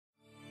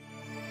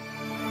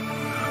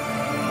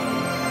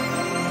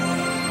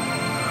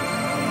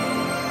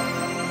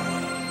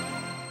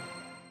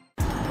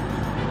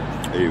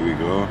Here we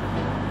go,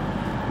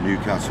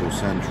 Newcastle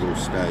Central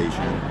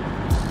Station.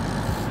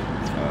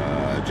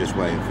 Just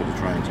waiting for the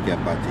train to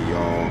get back to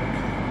York.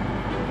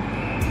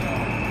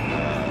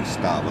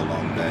 Start of a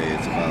long day.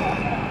 It's about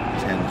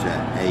 10 to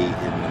 8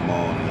 in the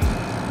morning.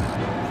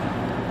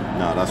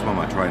 No, that's when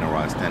my train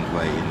arrives, 10 to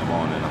 8 in the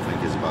morning. I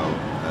think it's about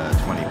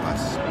 20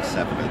 past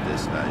 7 at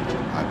this stage.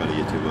 I got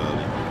here too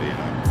early, but you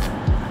know.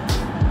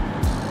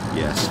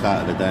 Yeah,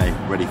 start of the day,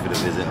 ready for the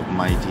visit of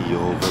mighty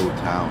Yeovil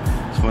town.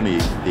 It's funny,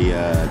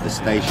 the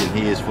station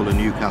here is full of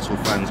Newcastle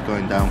fans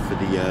going down for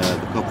the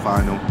cup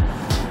final.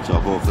 So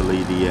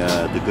hopefully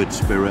the good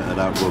spirit of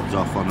that rubs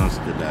off on us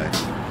today.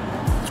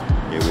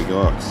 Here we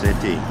go,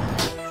 City.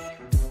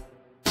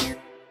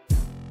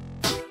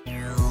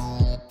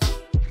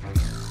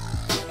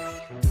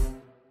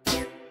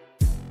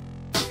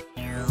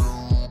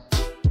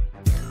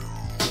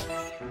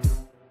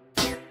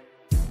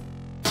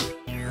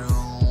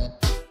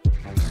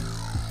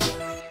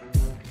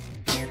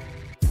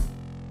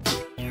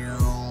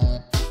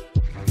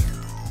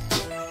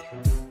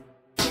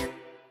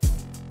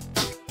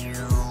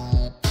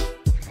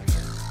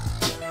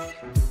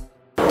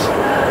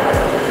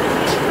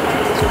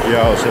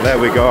 Yo, so there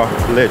we go,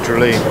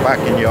 literally back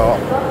in York,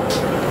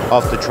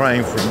 off the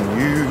train from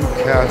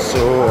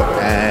Newcastle,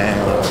 and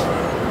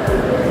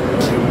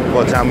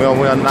what time we on?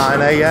 We're on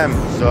 9 AM,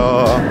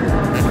 so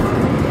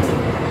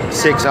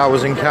 6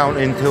 hours and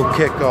counting till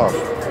kickoff.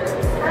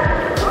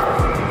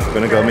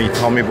 Gonna go meet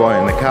Tommy Boy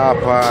in the car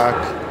park.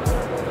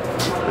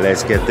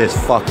 Let's get this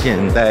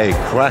fucking day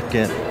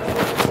cracking.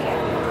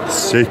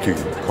 City,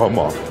 come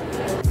on.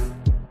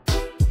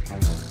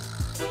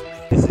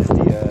 This is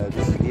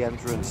the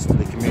entrance to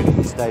the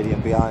community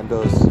stadium behind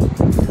us.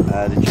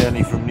 The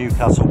journey from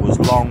Newcastle was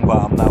long, but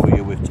I'm now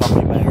here with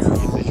Tommy Metz, the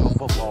official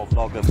football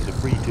vlogger for the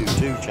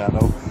 322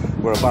 channel.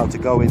 We're about to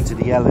go into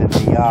the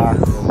LNER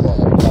in what,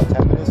 about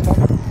 10 minutes, Tom?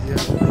 Yeah,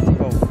 it's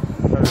cold.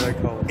 Very, very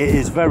cold. It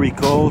is very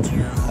cold.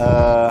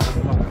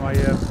 My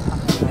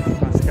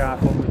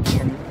scarf on with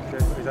scarf.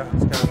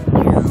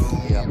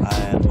 Yeah,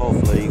 and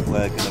hopefully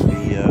we're going to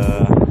be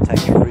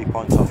taking 3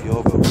 points off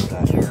Yeovil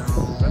today.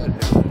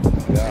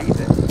 Yeah.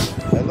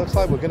 It looks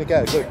like we're going to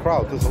get a good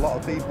crowd. There's a lot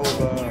of people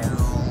about.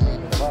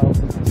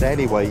 So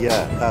anyway,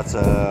 yeah, that's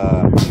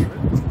us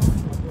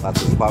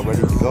about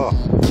ready to go.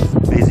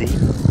 Busy,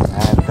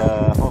 and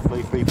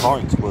hopefully 3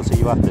 points. We'll see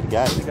you after the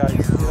game. See you guys.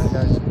 See you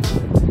guys.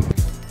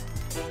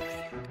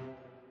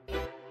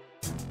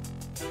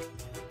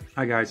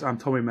 Hi guys, I'm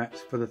Tommy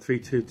Metz for the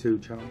 322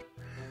 channel.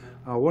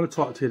 I want to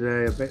talk to you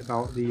today a bit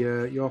about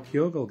the York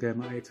Yeovil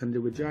game that I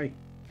attended with Jay.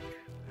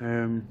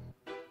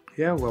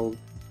 Yeah, well,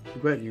 the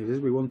great news is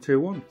we won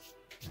 2-1.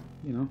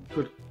 You know,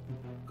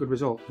 good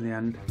result in the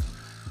end.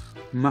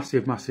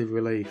 Massive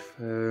relief.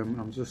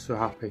 I'm just so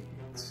happy.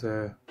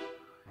 It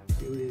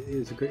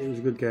was a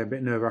good game. A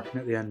bit nerve-wracking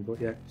at the end, but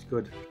yeah, it's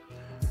good.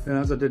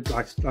 As I did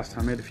last time,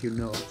 I made a few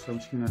notes, so I'm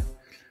just gonna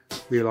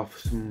reel off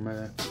some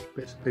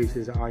bits and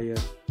pieces that I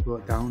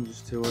wrote down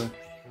just to,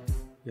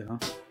 you know.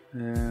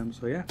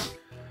 So yeah.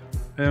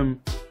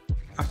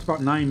 After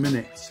about 9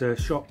 minutes,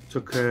 Shop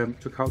took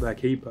out their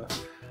keeper,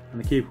 and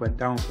the keeper went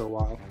down for a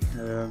while.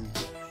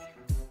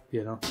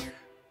 You know,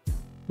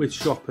 with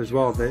Shop as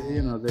well, they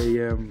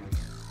were,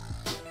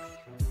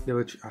 I'm sure they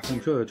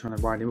were trying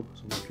to wind him up or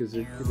something, because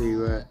they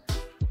were,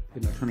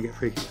 you know, trying to get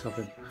free kicks off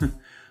him.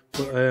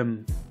 But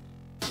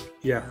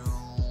yeah,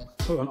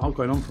 all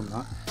going on from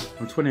that.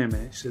 On 28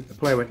 minutes, the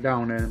player went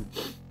down, and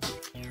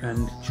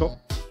Shop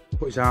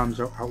put his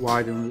arms out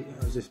wide, and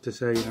as if to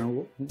say,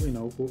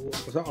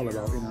 what's that all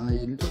about? You know, he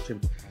didn't touch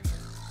him.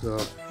 So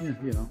yeah,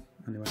 you know.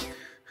 Anyway.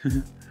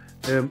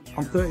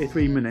 On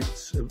 33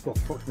 minutes, well,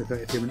 approximately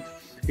 33 minutes,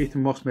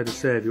 Ethan Moss made a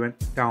save. He went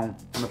down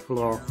on the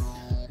floor.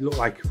 It looked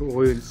like we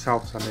were in the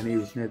south stand and he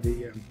was near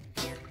the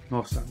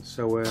north stand.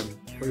 So,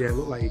 but yeah, it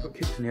looked like he got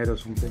kicked in the head or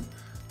something.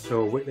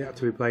 So Whitley had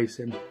to replace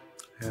him.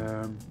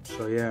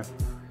 So yeah,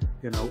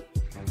 you know,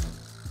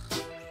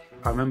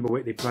 I remember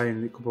Whitley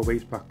playing a couple of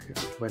weeks back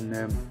when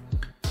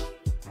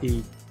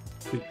he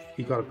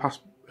got a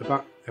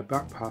back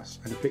pass,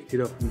 and he picked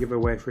it up and gave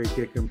away a free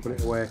kick and put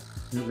it away,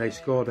 and they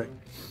scored it.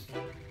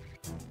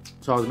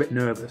 So I was a bit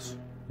nervous,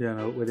 you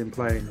know, with him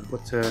playing,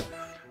 but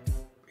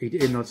he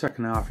did, in the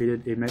second half he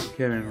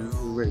came in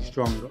really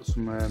strong, got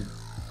some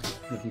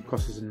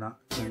crosses in that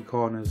and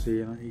corners.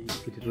 He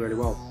did really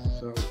well,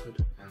 so that was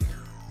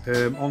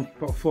good. On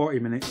about 40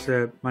 minutes,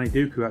 Manny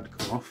Duku had to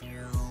come off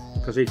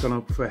because he'd gone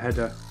up for a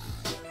header.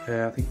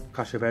 I think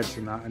clash of heads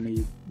and that, and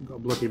he got a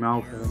bloody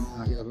mouth.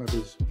 I think I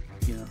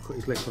cut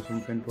his lip or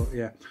something. But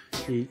yeah,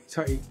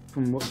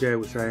 from what Jay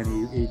was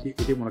saying, he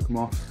didn't want to come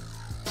off,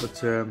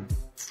 but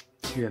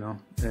you know,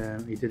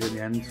 he did in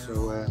the end.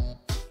 So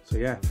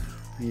yeah,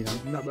 you know,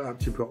 that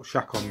actually brought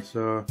Shaq on.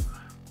 So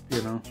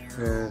you know,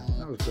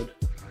 that was good.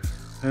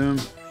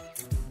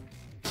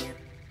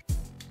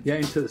 Yeah,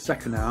 into the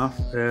second half.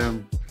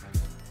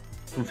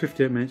 From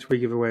 58 minutes, we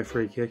give away a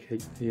free kick.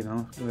 You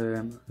know,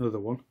 another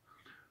one.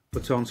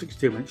 But on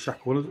 62 minutes,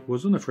 Shaq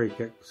was on a free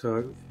kick, so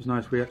it was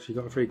nice we actually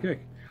got a free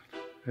kick.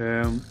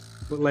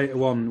 but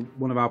later on,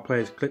 one of our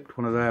players clipped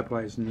one of their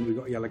players, and we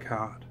got a yellow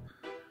card.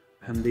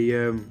 And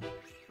there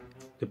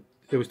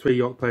was 3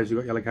 York players who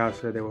got yellow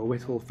cards. So they were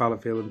Whittle,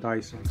 Fallowfield, and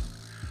Dyson.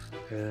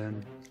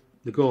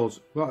 The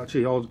goals, well,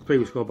 actually, all 3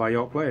 were scored by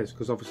York players,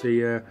 because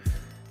obviously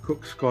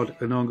Cook scored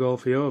an own goal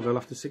for Yeovil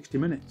after 60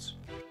 minutes.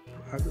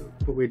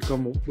 But we'd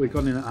gone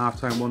in at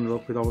half time 1-0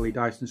 up, with Ollie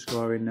Dyson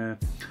scoring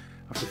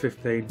after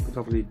 15. But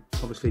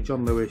obviously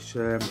John Lewis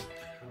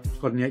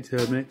scored in the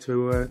 83rd minute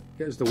to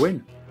get us the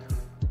win.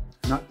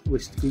 And that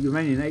we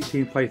remain in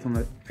 18th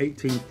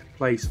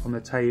place on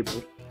the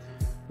table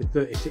with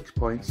 36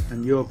 points,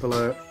 and Yeovil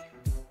are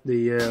in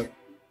the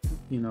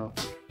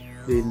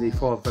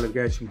 4th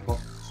relegation spot,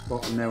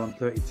 and they're on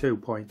 32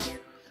 points.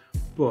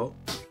 But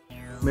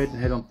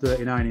Maidenhead on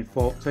 39 in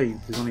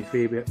 14th. There's only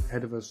Phoebe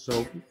ahead of us,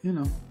 so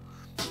we're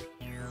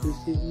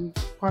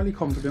quietly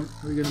confident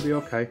we're going to be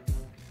okay.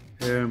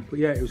 But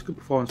yeah, it was a good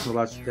performance from the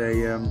lads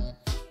today.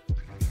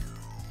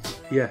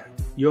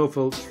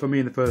 Yeovil, for me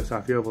in the first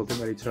half, Yeovil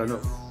didn't really turn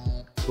up,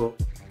 but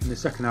in the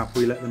second half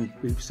we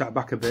sat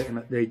back a bit,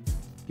 and they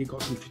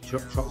got some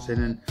shots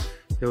in, and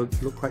they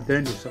looked quite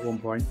dangerous at one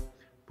point.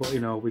 But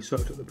we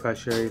soaked up the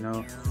pressure,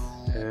 and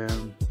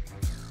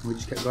we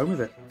just kept going with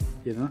it.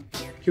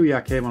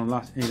 QER came on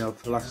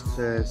for the last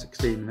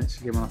 16 minutes.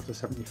 He came on after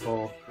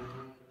 74.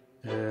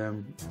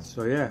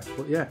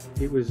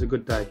 It was a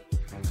good day,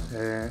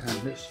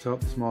 and let's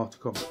hope there's more to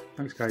come.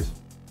 Thanks, guys.